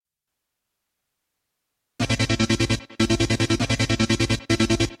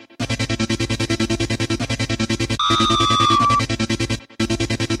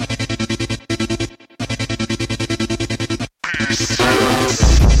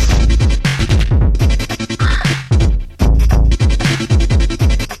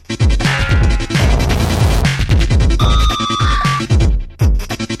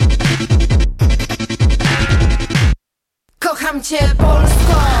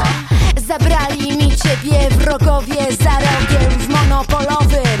ciebie wrogowie za rogiem w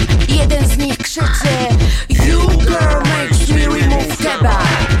monopolowym. Jeden z nich krzyczy: You girl makes me remove kebab.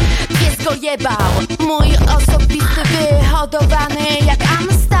 Pies go jebał, mój osobisty wyhodowany jak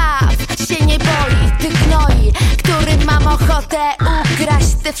Amstaff. Się nie boi tych gnoi, którym mam ochotę ukraść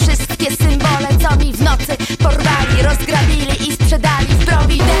te wszystkie symbole, co mi w nocy porwali, rozgrabili i sprzedali w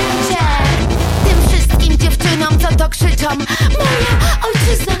Prowidencie. Tym wszystkim dziewczynom, co to krzyczą: moja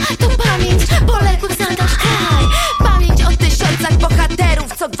ojczyzna to pamięć poległych za nasz kraj. Pamięć o tysiącach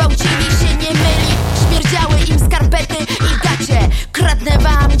bohaterów, co gwałcili się, nie myli. Śmierdziały im skarpety i gacie. Kradnę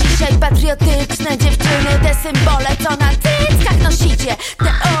wam dzisiaj patriotyczne dziewczyny, te symbole, co na cyckach nosicie.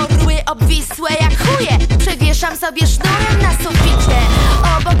 Te orły obwisłe jak chuje przewieszam sobie sznurem na suficie.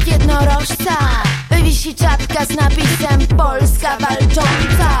 Obok jednorożca wisi czapka z napisem Polska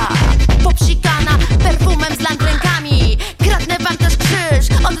walcząca. Popsikana perfumem z landrękami. Kradnę wam też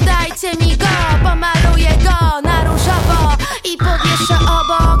krzyż, oddajcie mi go. Pomaluję go na różowo i powieszę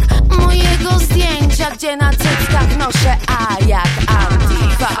obok mojego zdjęcia, gdzie na cyckach noszę A jak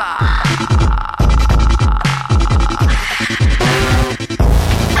Antifa.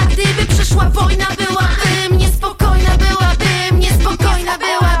 A gdyby przyszła wojna, byłabym niespokojna, byłabym niespokojna,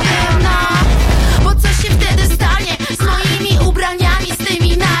 byłabym, no. Bo co się wtedy stanie z moimi ubraniami, z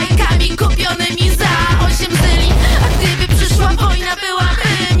tymi najkami kupionymi za 8 zyli? A gdyby przyszła wojna,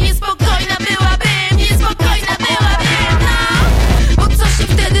 byłabym niespokojna, byłabym niespokojna, byłabym, no. Bo co się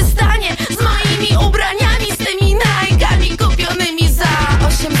wtedy stanie z moimi ubraniami, z tymi najkami kupionymi za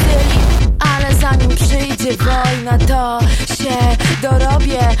 8 zyli? Ale zanim przyjdzie wojna, to się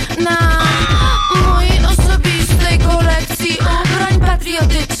dorobię na mojej osobistej kolekcji ubrań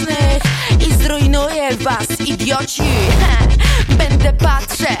patriotycznych i zrujnuję was, idioci. Będę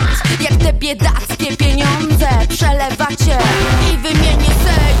patrzeć, jak te biedackie pieniądze przelewacie i wymienię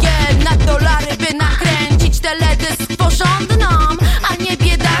se je na dolary, by nakręcić teledysk porządną, a nie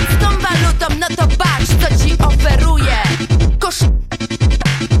biedacką walutą. No to patrz, co ci oferuję.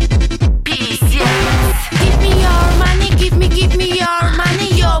 Give me your money,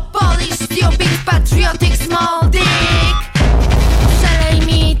 your Polish stupid patriotic small dick. Przelej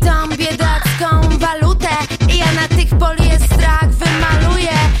mi tą biedacką walutę, ja na tych poliestrach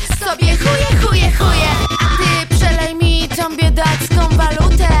wymaluję sobie chuje. A ty przelej mi tą biedacką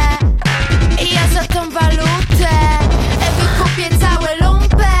walutę, ja za tą walutę wykupię cały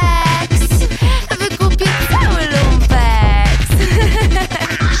lumpeks. Wykupię cały lumpeks.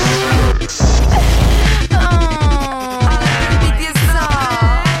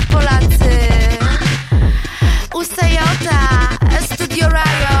 Studio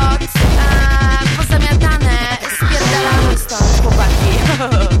Riot, pozamiatane, spierdalamy stąd, chłopaki.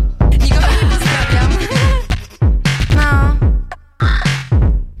 Nikogo nie pozdrawiam. No.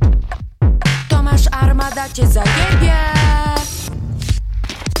 Tomasz Armada cię zajebie.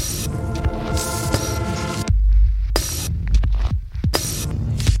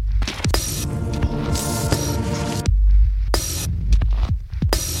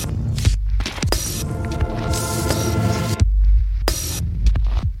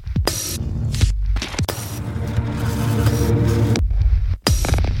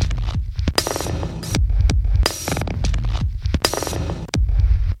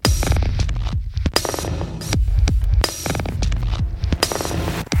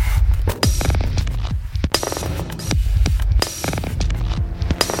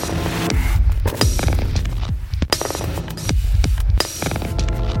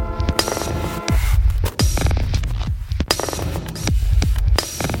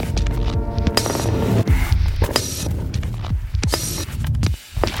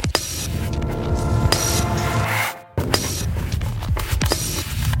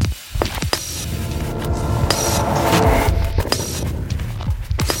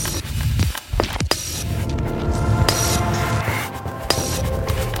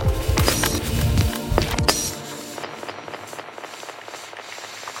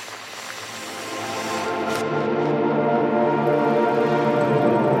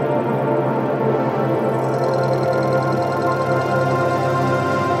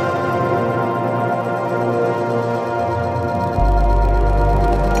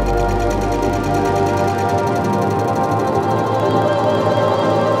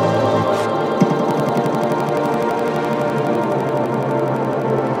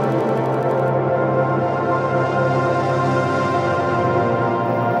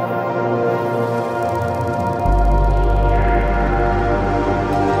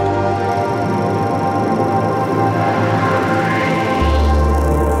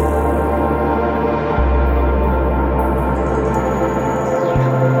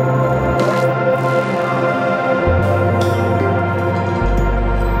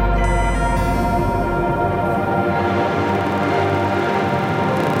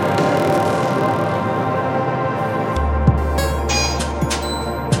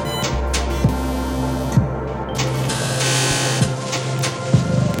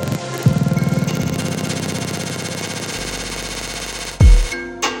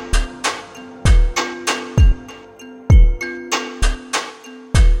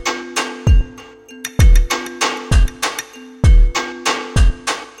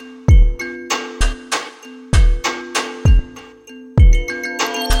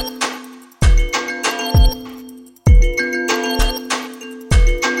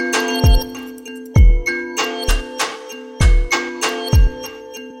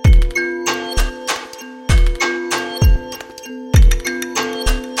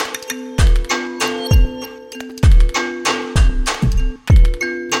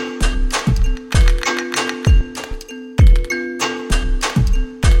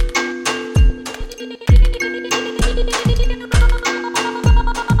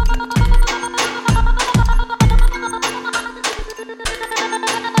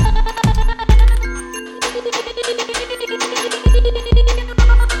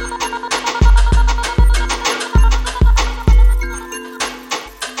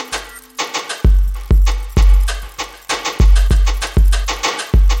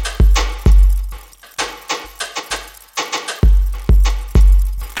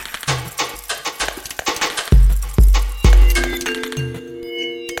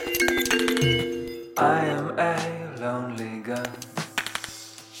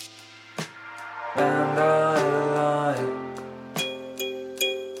 and I like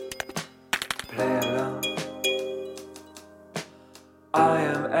play alone. I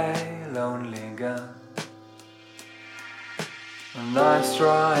am a lonely gun, and I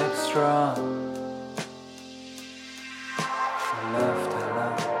strike strong, left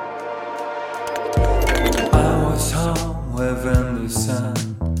alone. I was home within the sun,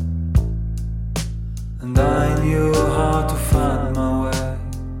 and I knew how to find my way.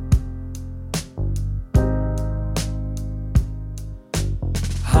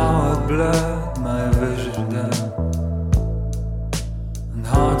 How I blurred my vision down, and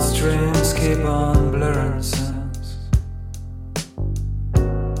heartstrings keep on blurring sounds.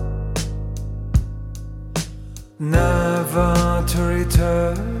 Never to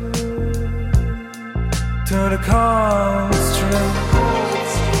return to the cold stream,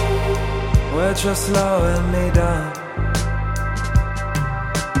 which are slowing me down.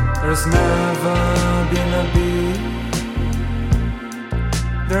 There's never been a beat,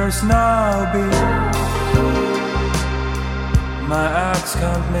 there's no beat. My axe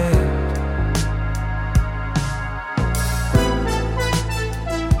can't meet.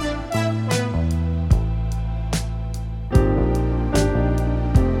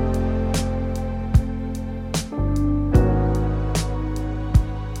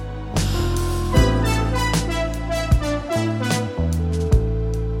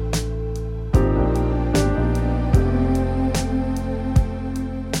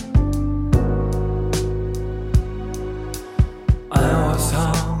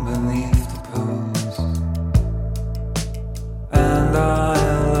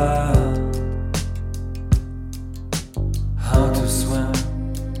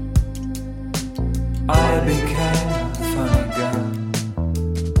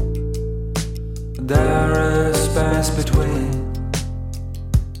 There is space between,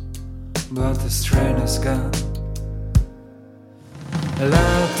 but the strain is gone.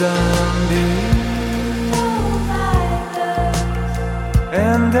 Let them be,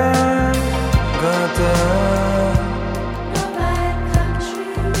 and then got them.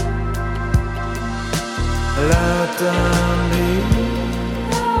 Let them be,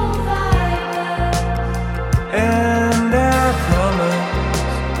 and their promise.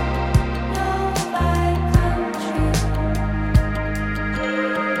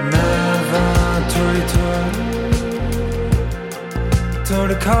 Return to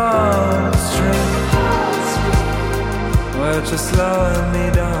the cold stream, which is slowing me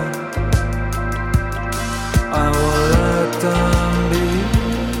down. I will let them be,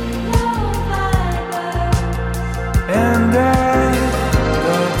 and then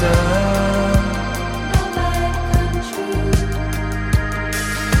go down.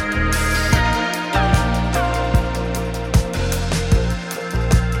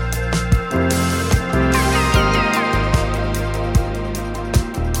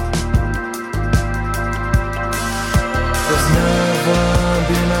 There's never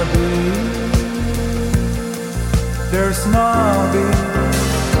been a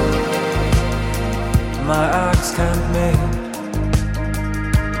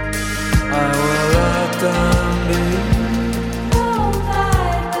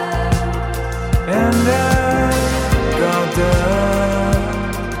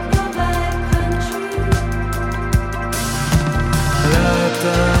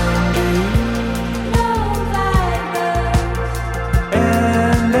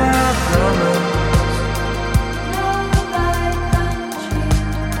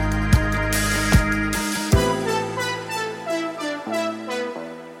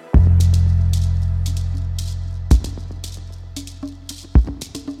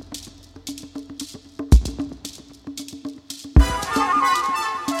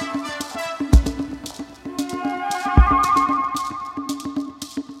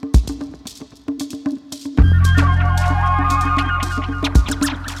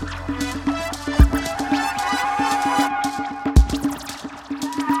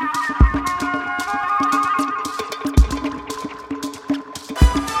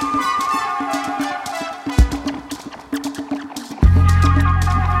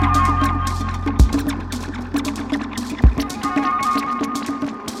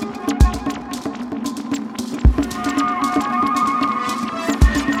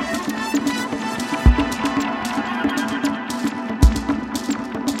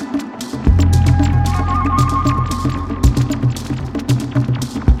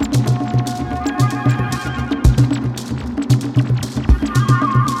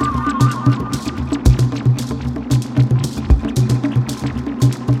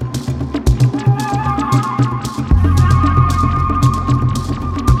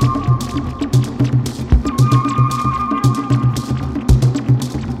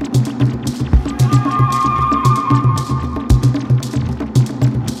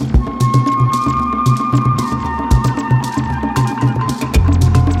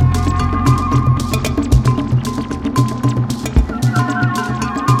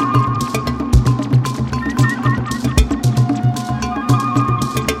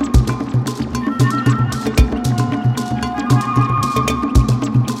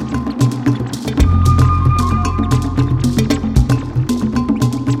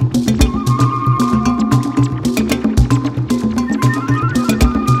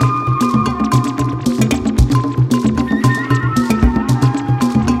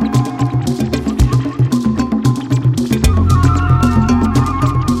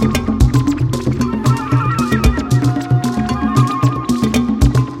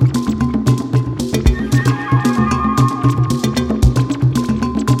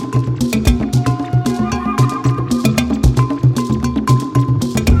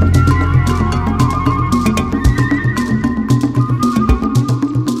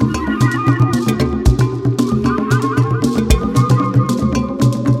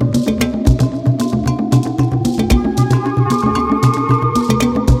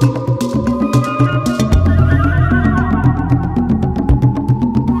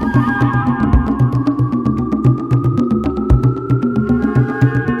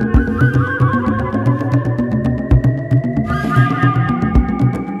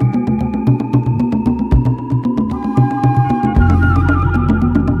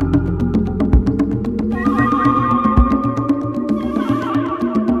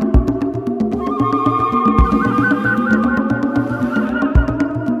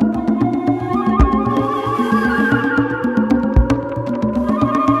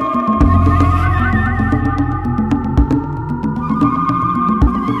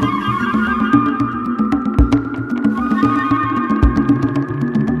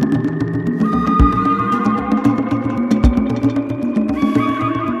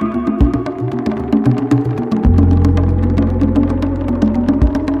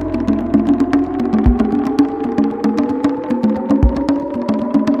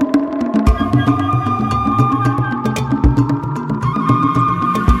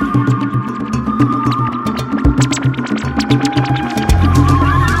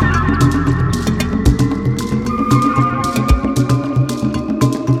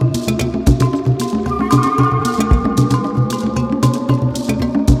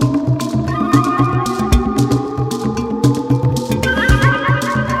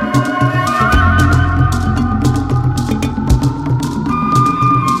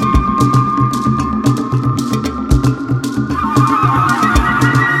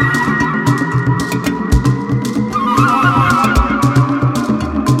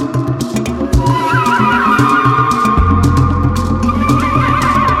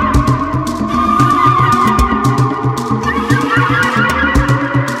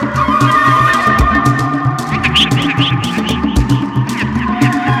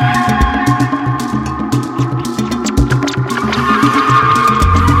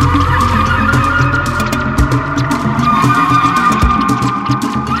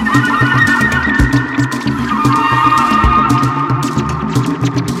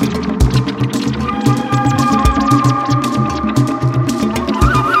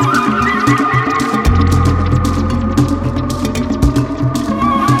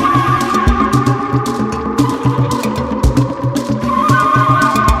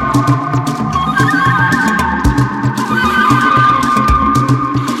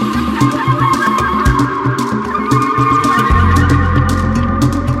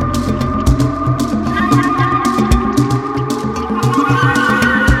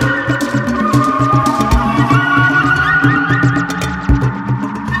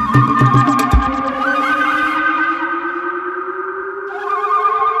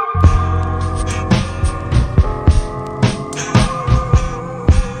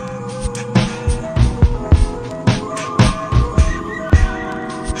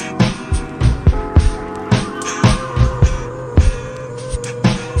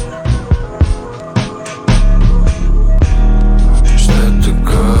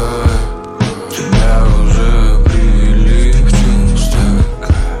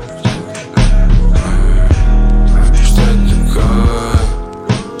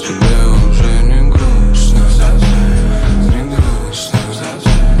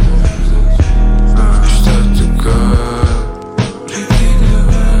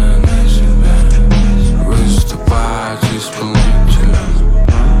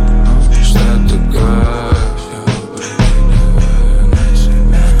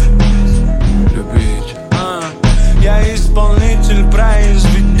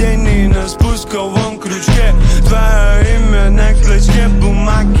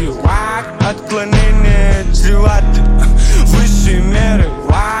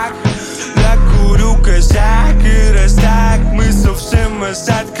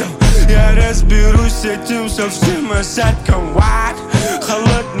ледяным совсем осадком. What?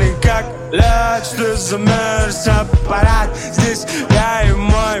 Холодный как лед, что замерз аппарат. Здесь я и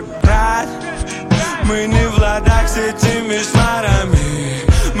мой брат. Мы не в ладах с этими шмарами.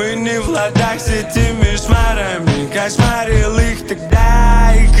 Мы не в ладах с этими шмарами. Кошмарил их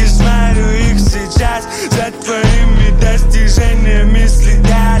тогда и кошмарю их сейчас. За твоими достижениями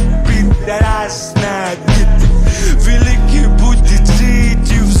следят пидорасные одеты. Великий будет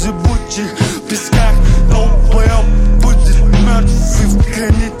жить и в зыбучих песках. Долбоёб будет мертв и в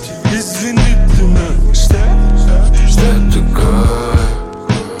граните. Извините, но что такое?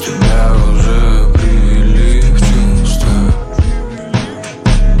 Тебя уже привели в чувство.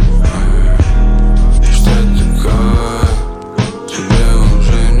 Что такое? Тебе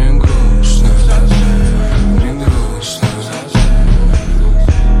уже не грустно. Не грустно.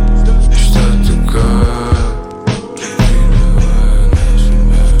 Что такое? Прикидывая на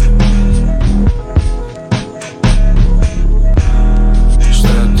себя.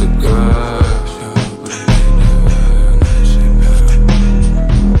 Что такое?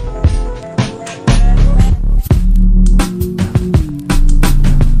 Все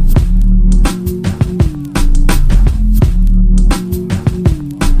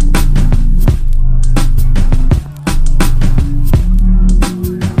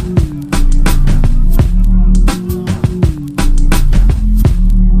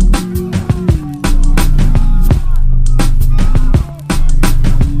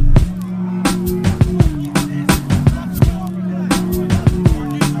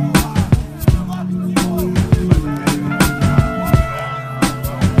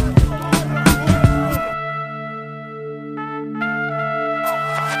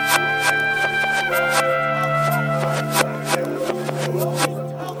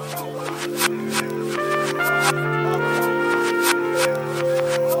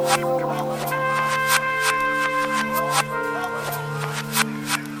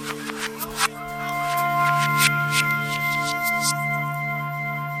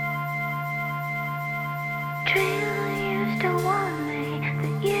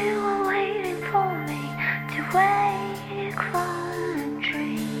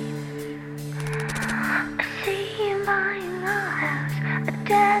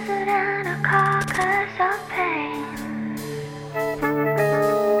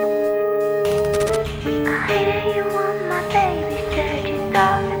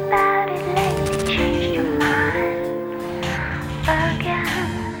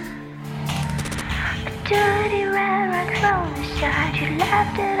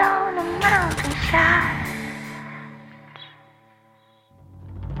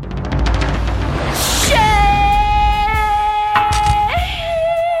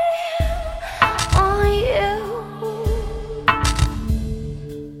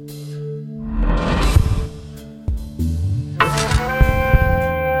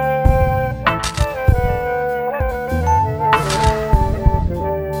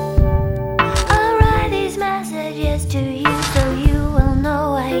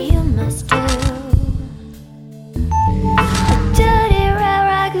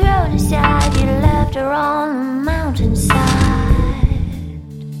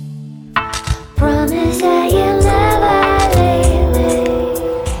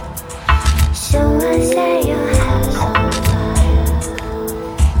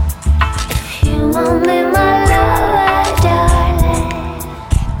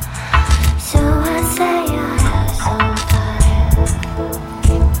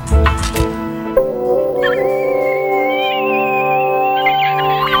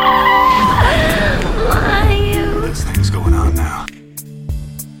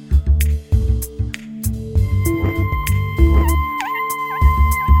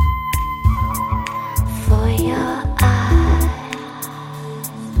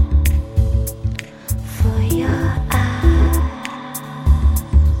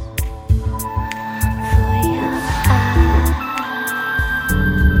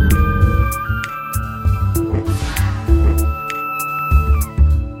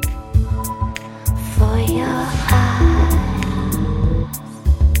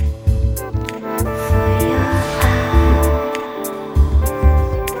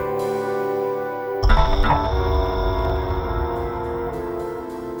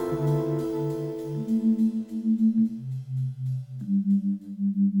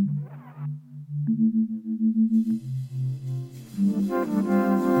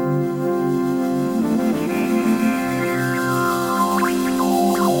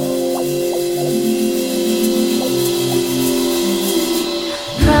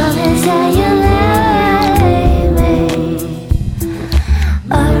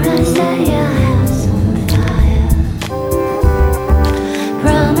Say you have some time.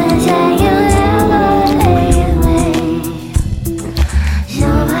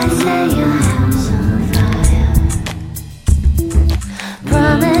 set your house on fire.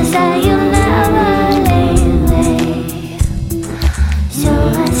 Promise that you'll never leave me. So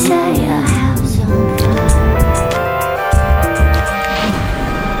I set your house on fire.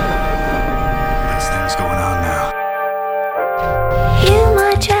 There's things going on now. You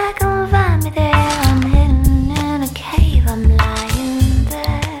might track and find me there. I'm hidden in a cave, I'm lying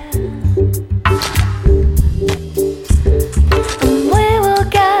there. And we will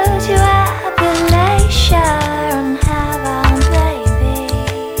go to our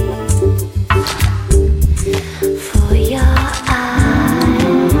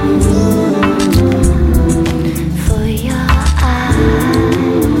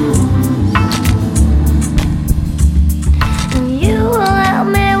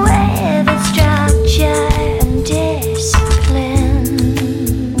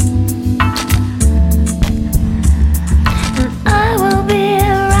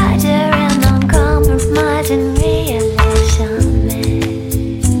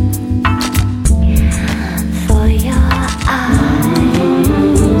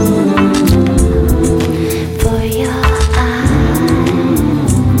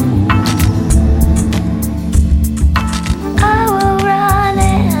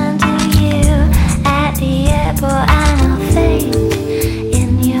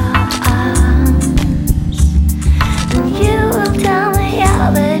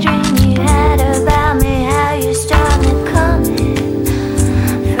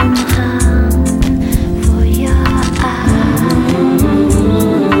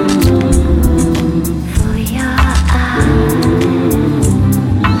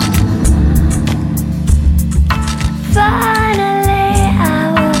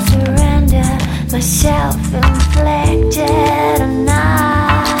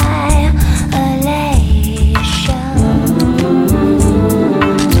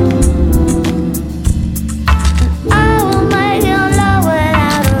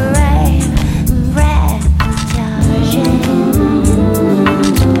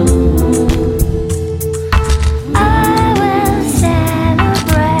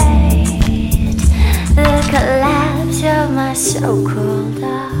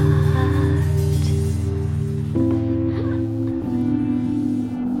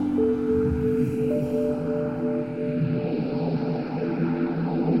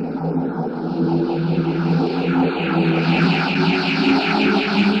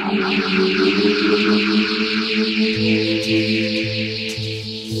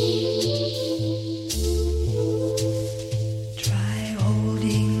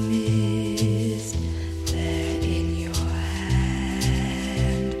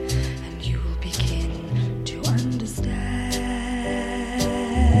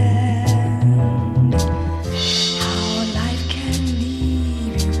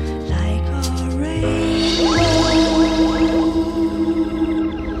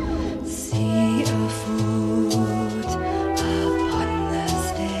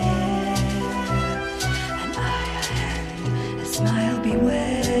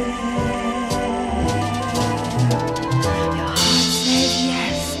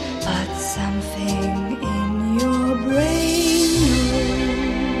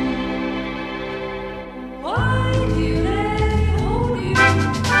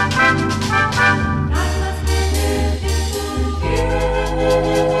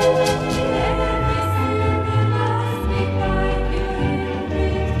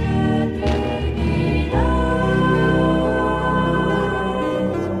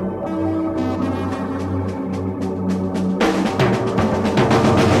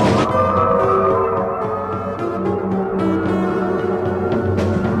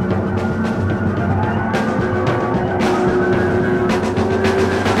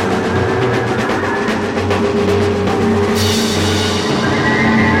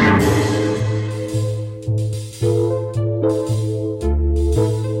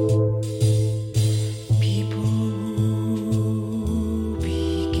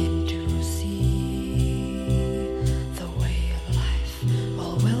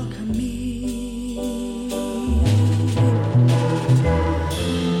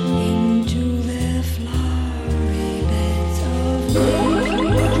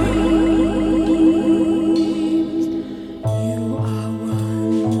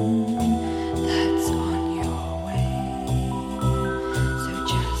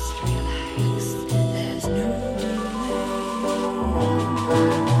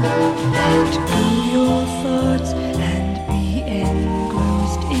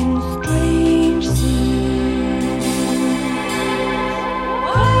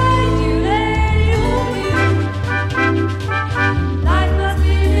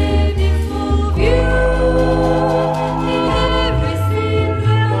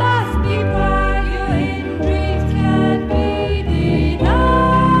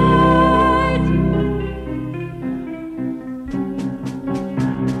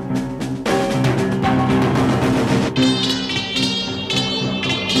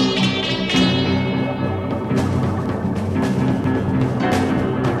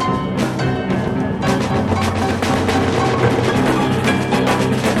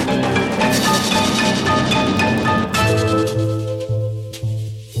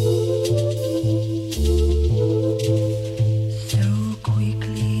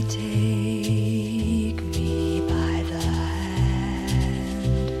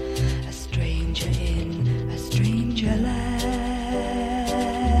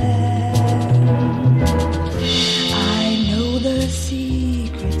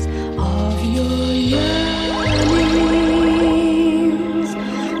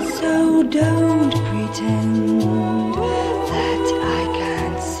don't pretend that I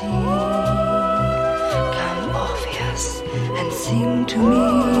can't see. Come obvious and sing to me.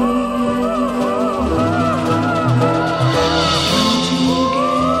 Come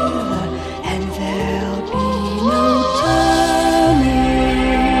together and there'll be no turning.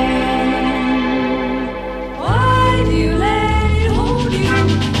 Why do you let it hold you?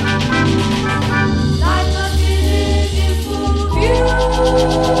 Life must be lived in full view.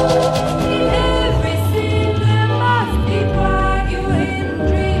 In every scene there must be pride. You in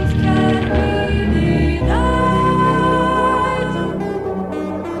dreams can't be denied.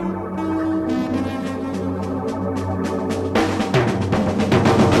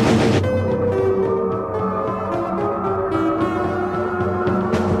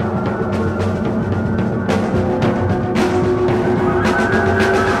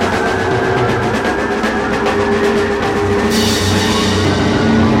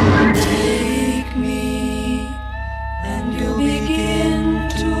 Take me, and you'll begin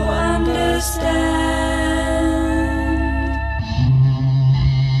to understand.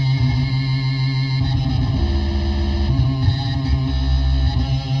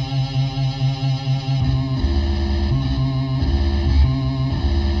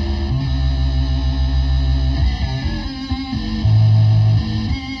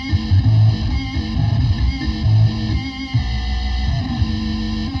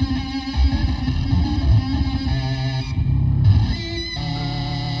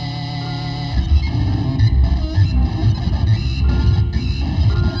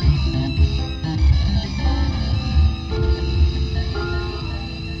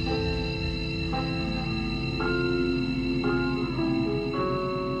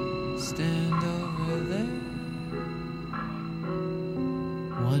 Stand over there,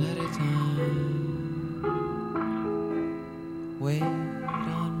 one at a time. Wait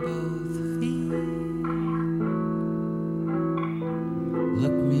on both feet.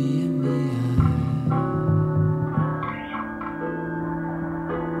 Look me in the eye.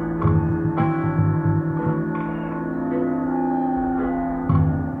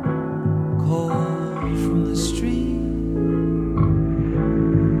 Call from the street.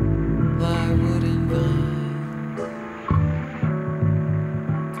 Plywood and vines,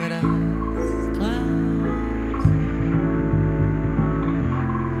 cut out clouds,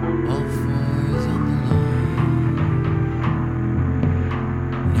 all fours on the line.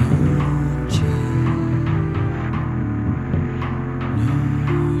 Noon chill,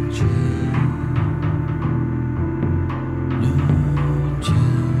 noon chill, noon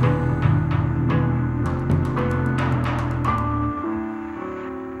chill.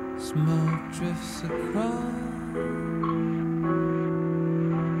 Smoke drifts across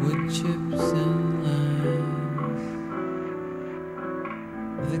wood chips and lines.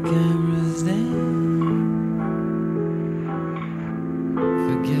 The camera's there,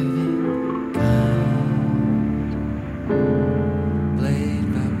 forgiving, kind, blade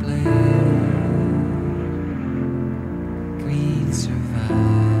by blade. Greed survives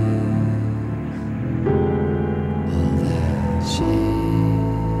all that shade.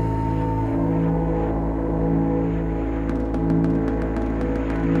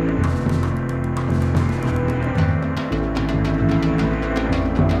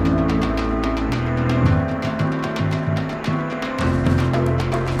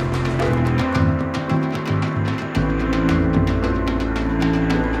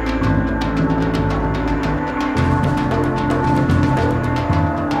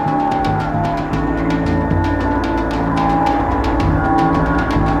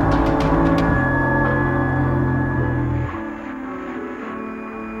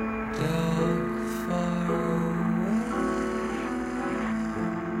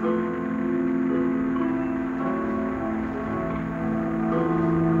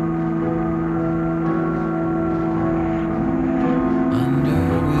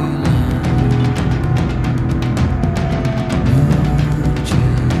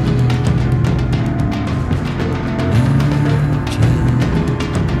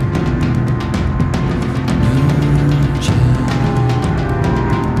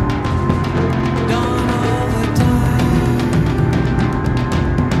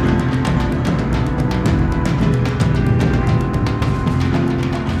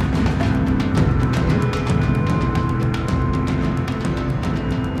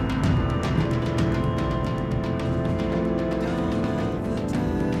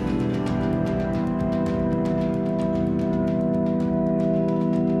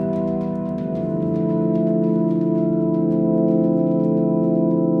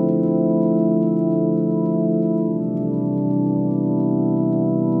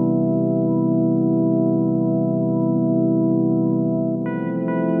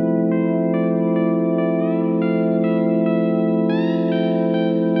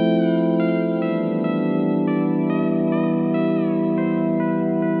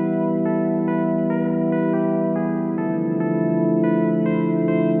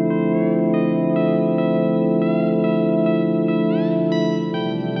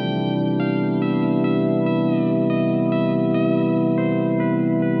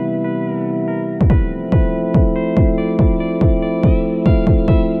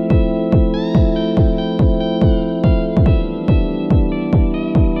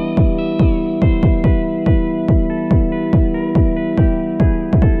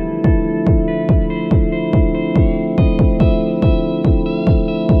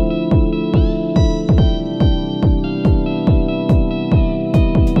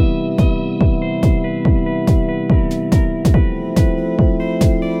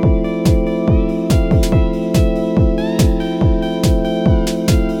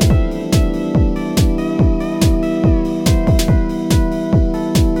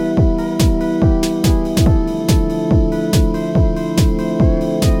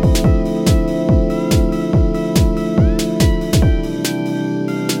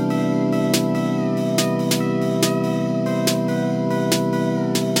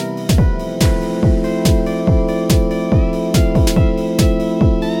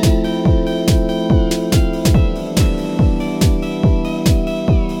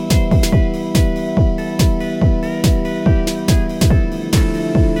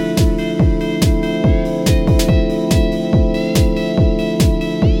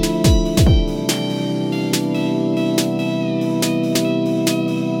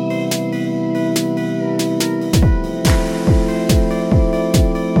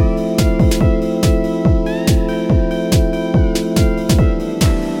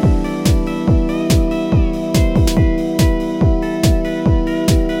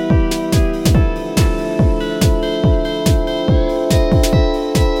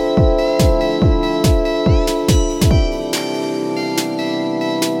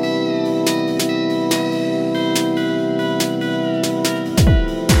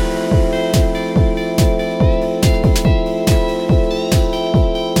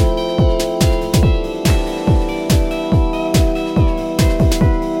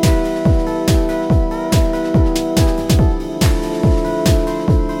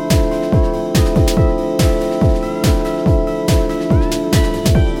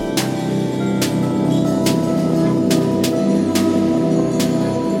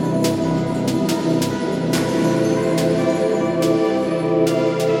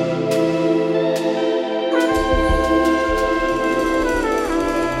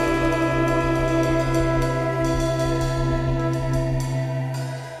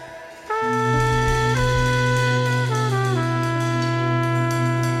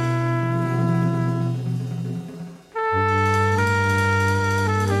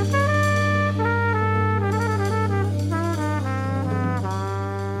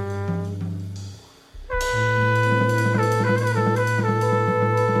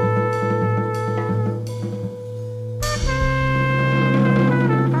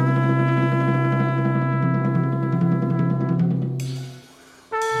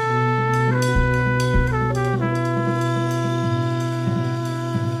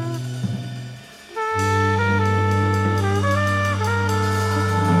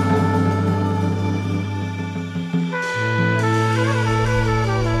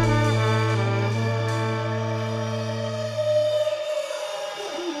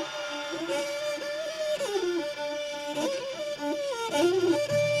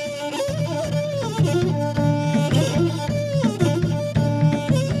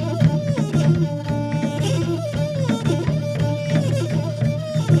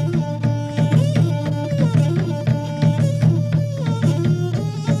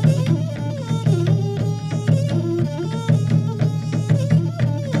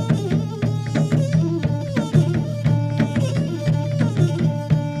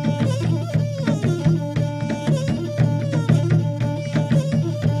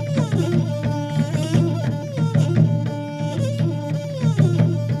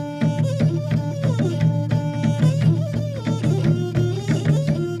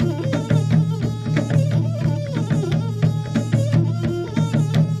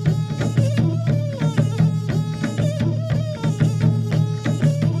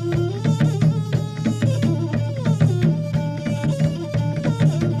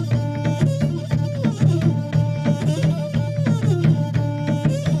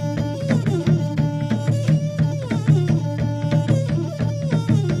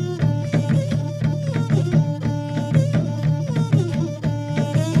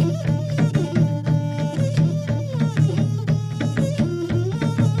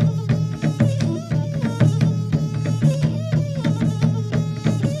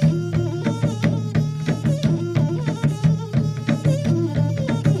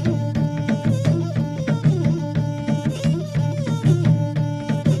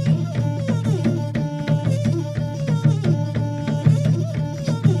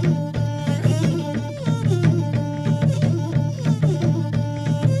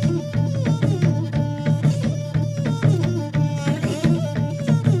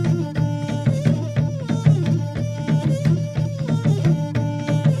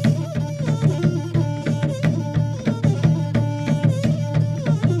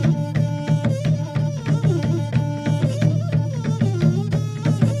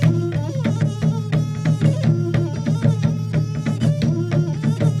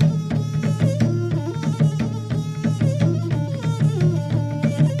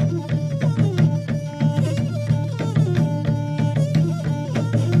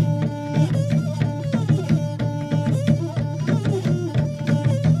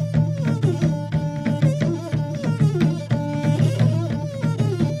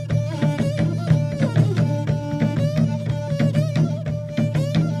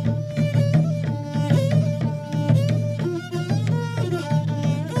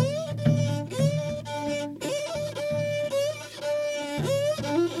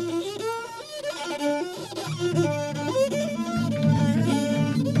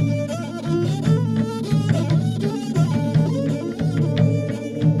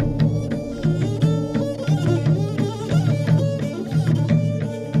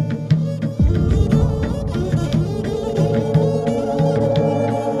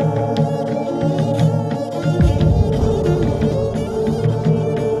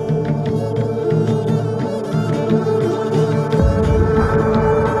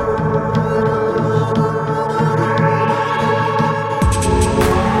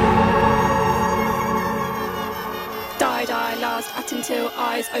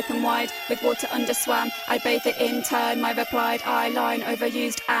 open wide, with water underswam. I bathe it in turn, my replied eye line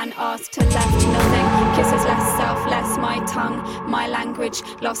overused and asked to left nothing. Kisses less, selfless, my tongue, my language,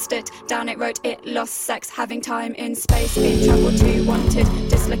 lost it. Down it wrote it, lost sex, having time in space, in travel to wanted,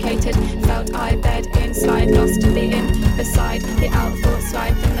 dislocated. Felt I bed inside, lost the in beside, the out thoughts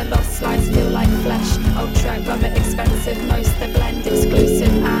life and the lost slice feel like flesh. Ultra rubber expensive, most the blend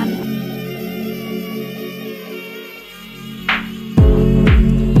exclusive and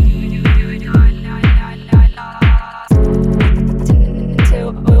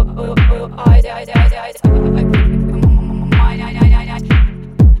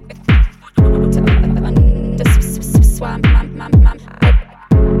swam,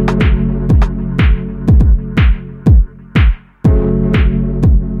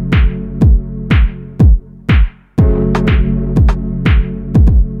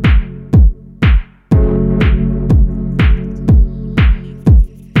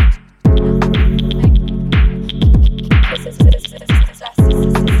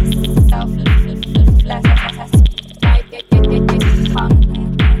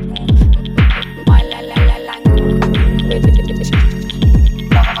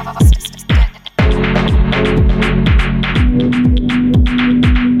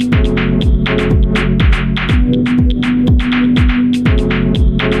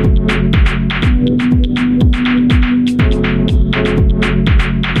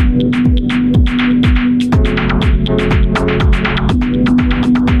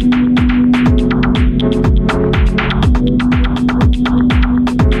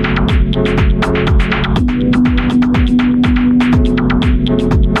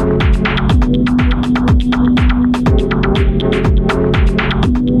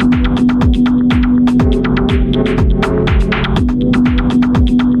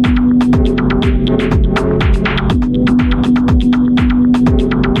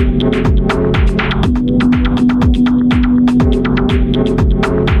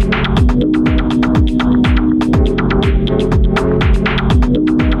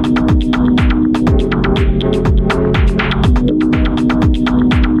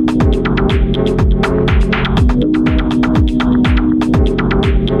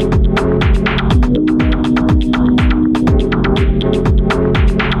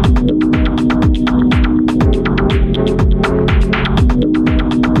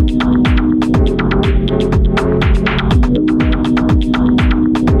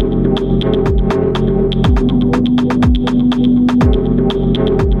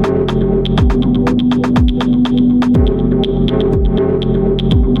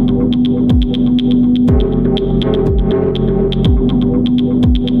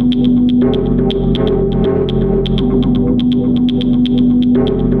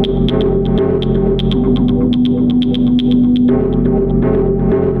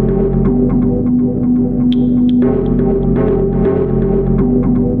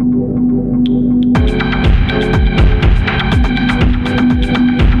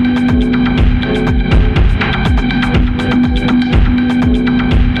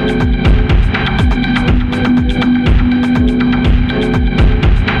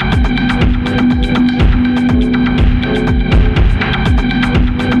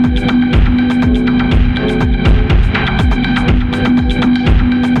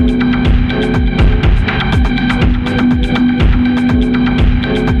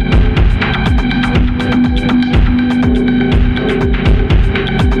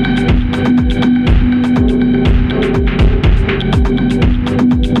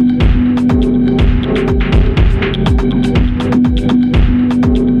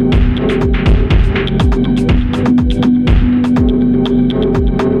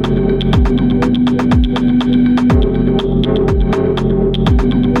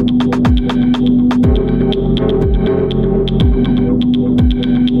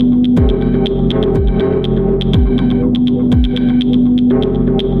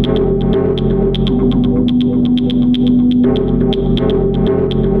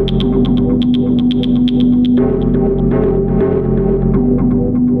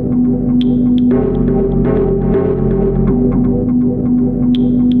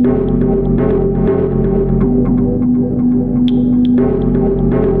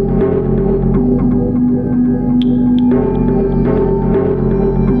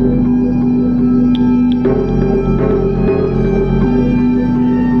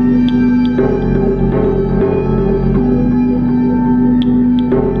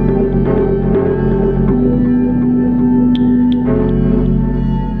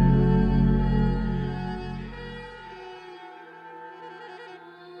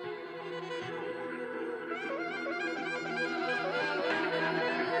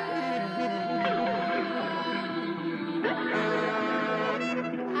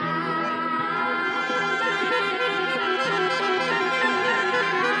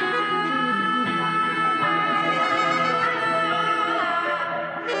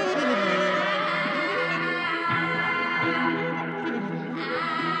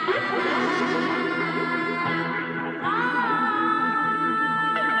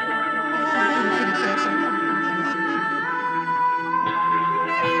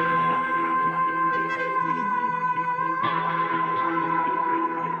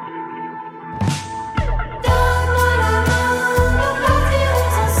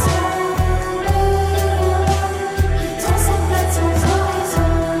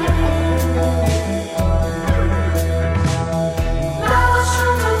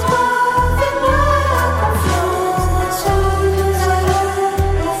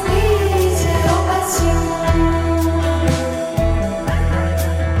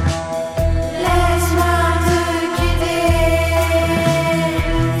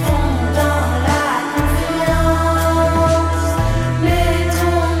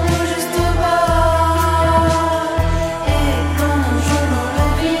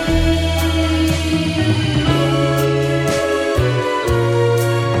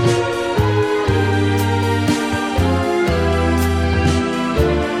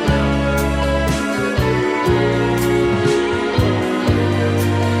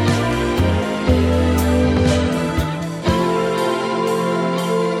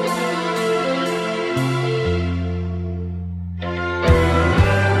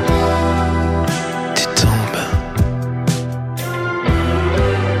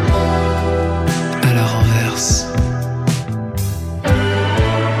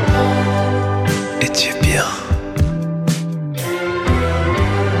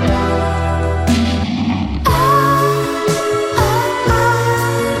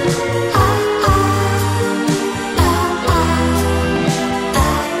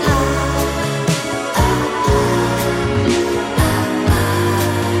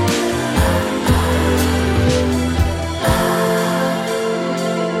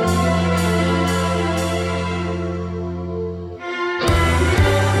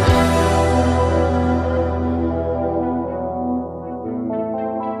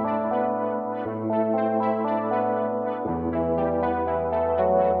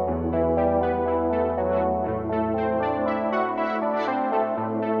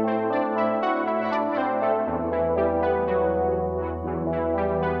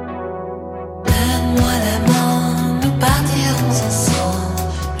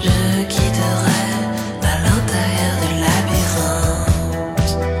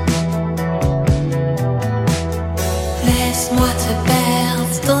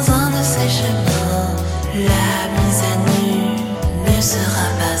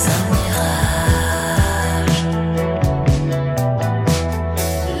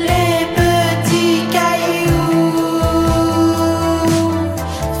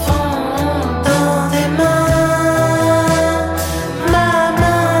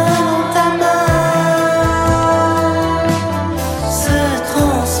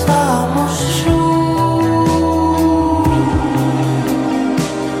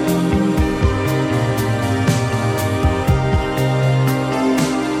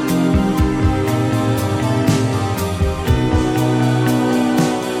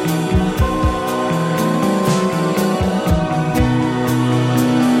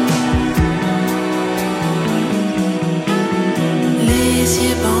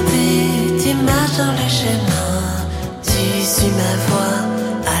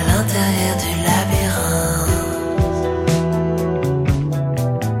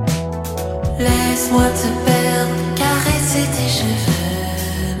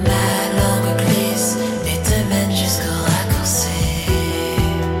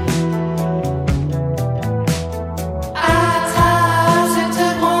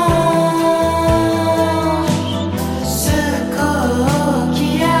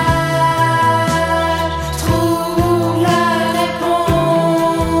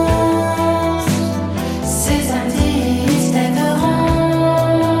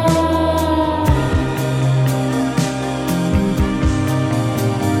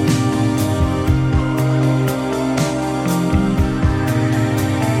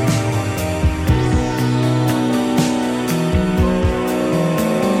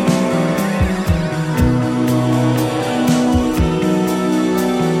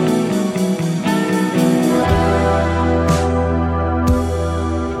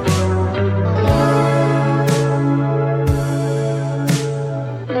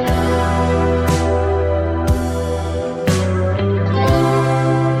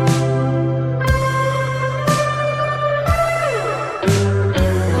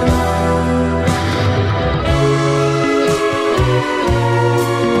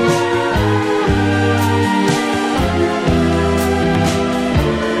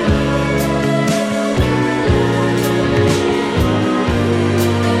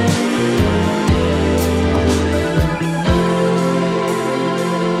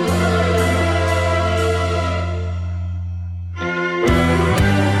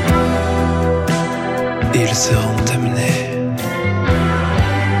 Ils seront amenés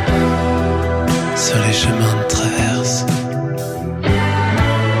sur les chemins de traverse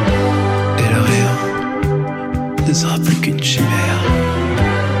et le rayon ne sera plus qu'une chimère.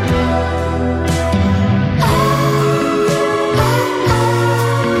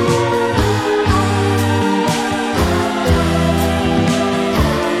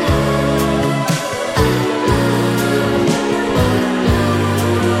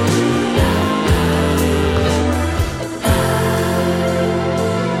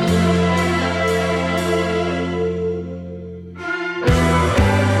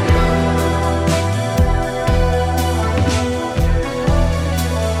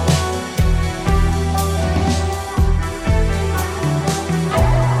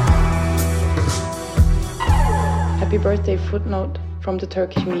 Happy birthday footnote from the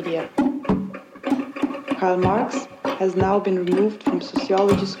Turkish media. Karl Marx has now been removed from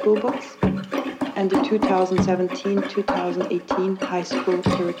sociology school books and the 2017-2018 high school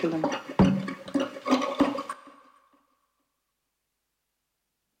curriculum.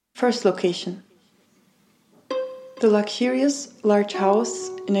 First location. The luxurious large house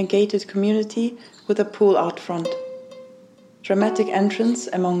in a gated community with a pool out front. Dramatic entrance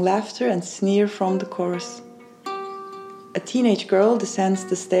among laughter and sneer from the chorus. A teenage girl descends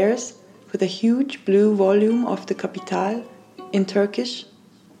the stairs with a huge blue volume of the Kapital in Turkish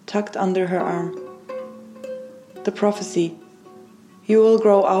tucked under her arm. The prophecy: you will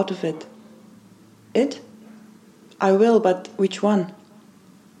grow out of it. It? I will, but which one?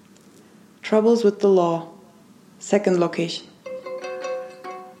 Troubles with the law. Second location.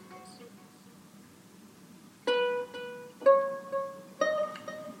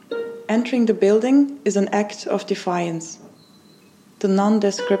 Entering the building is an act of defiance. The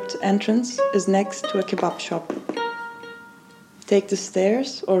nondescript entrance is next to a kebab shop. Take the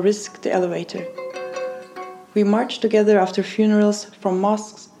stairs or risk the elevator. We march together after funerals from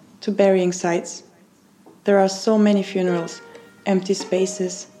mosques to burying sites. There are so many funerals, empty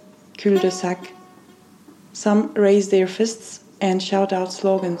spaces, cul-de-sac. Some raise their fists and shout out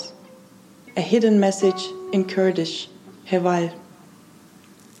slogans. A hidden message in Kurdish, Heval.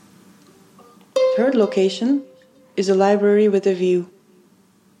 Third location is a library with a view.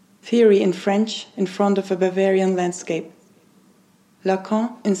 Theory in French in front of a Bavarian landscape. Lacan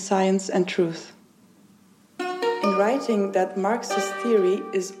in Science and Truth. In writing that Marxist theory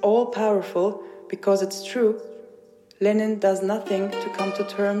is all-powerful because it's true, Lenin does nothing to come to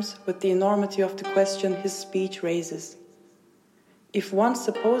terms with the enormity of the question his speech raises. If one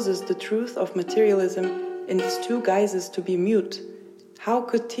supposes the truth of materialism in its two guises to be mute, how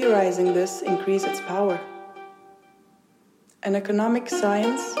could theorizing this increase its power? An economic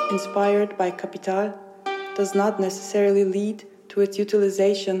science inspired by Capital does not necessarily lead to its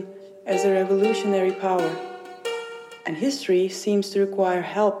utilization as a revolutionary power, and history seems to require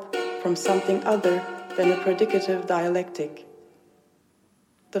help from something other than a predicative dialectic.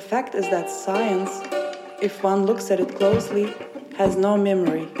 The fact is that science, if one looks at it closely, has no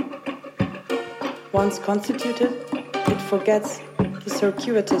memory. Once constituted, it forgets the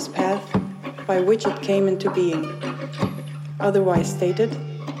circuitous path by which it came into being. Otherwise stated,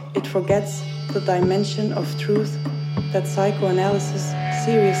 it forgets the dimension of truth that psychoanalysis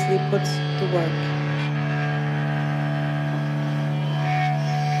seriously puts to work.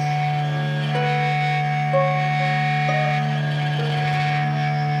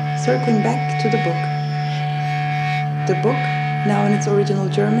 Circling back to the book. The book, now in its original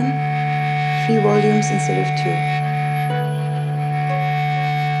German, 3 volumes instead of 2.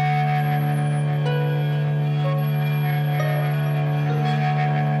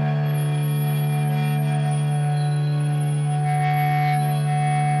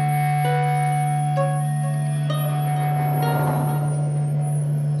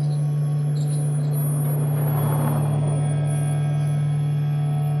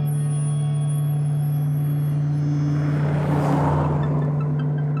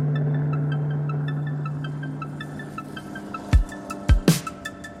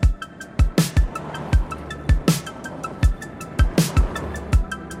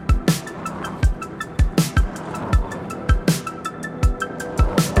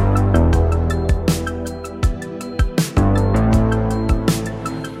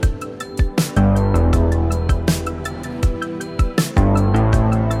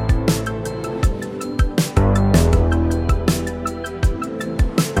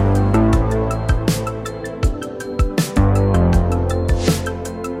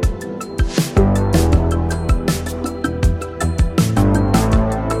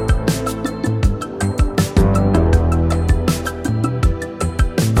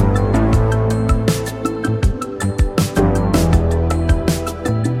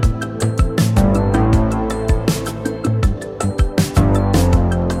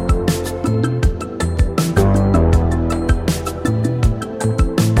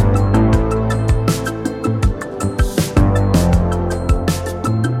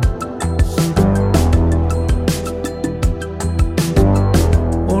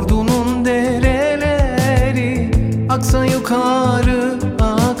 Aksa yukarı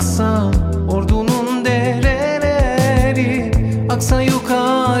aksa, ordunun dereleri aksa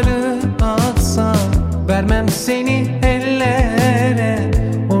yukarı aksa, vermem seni ellere,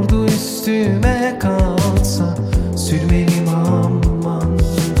 ordu üstüme kalsa, sürmelim aman.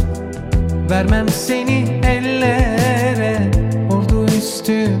 Vermem seni ellere, ordu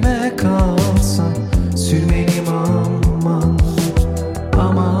üstüme kalsa, sürmelim aman.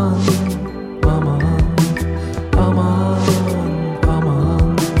 Aman, aman, aman,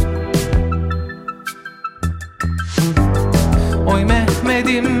 aman. Oy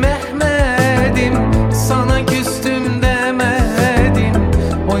Mehmet'im, Mehmet'im, sana küstüm demedim.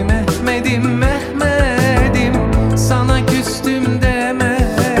 Oy Mehmet'im, Mehmet'im, sana küstüm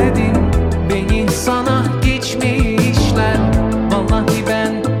demedim. Beni sana geçmişler, vallahi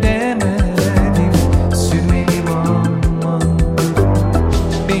ben demedim. Sürmelim aman.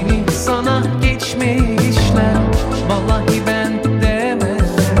 Beni sana geçmişler, vallahi ben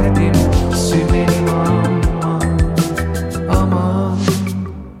demedim. Sürmelim aman, aman,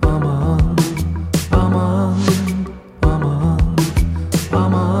 aman.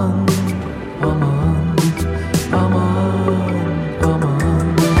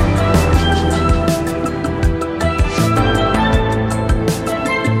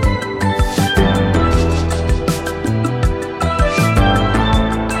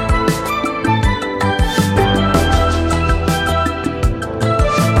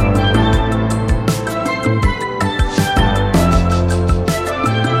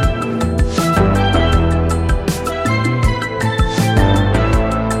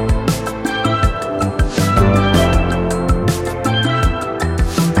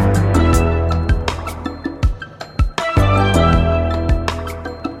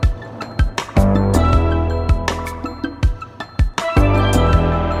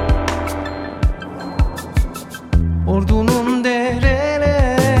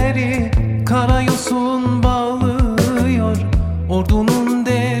 olsun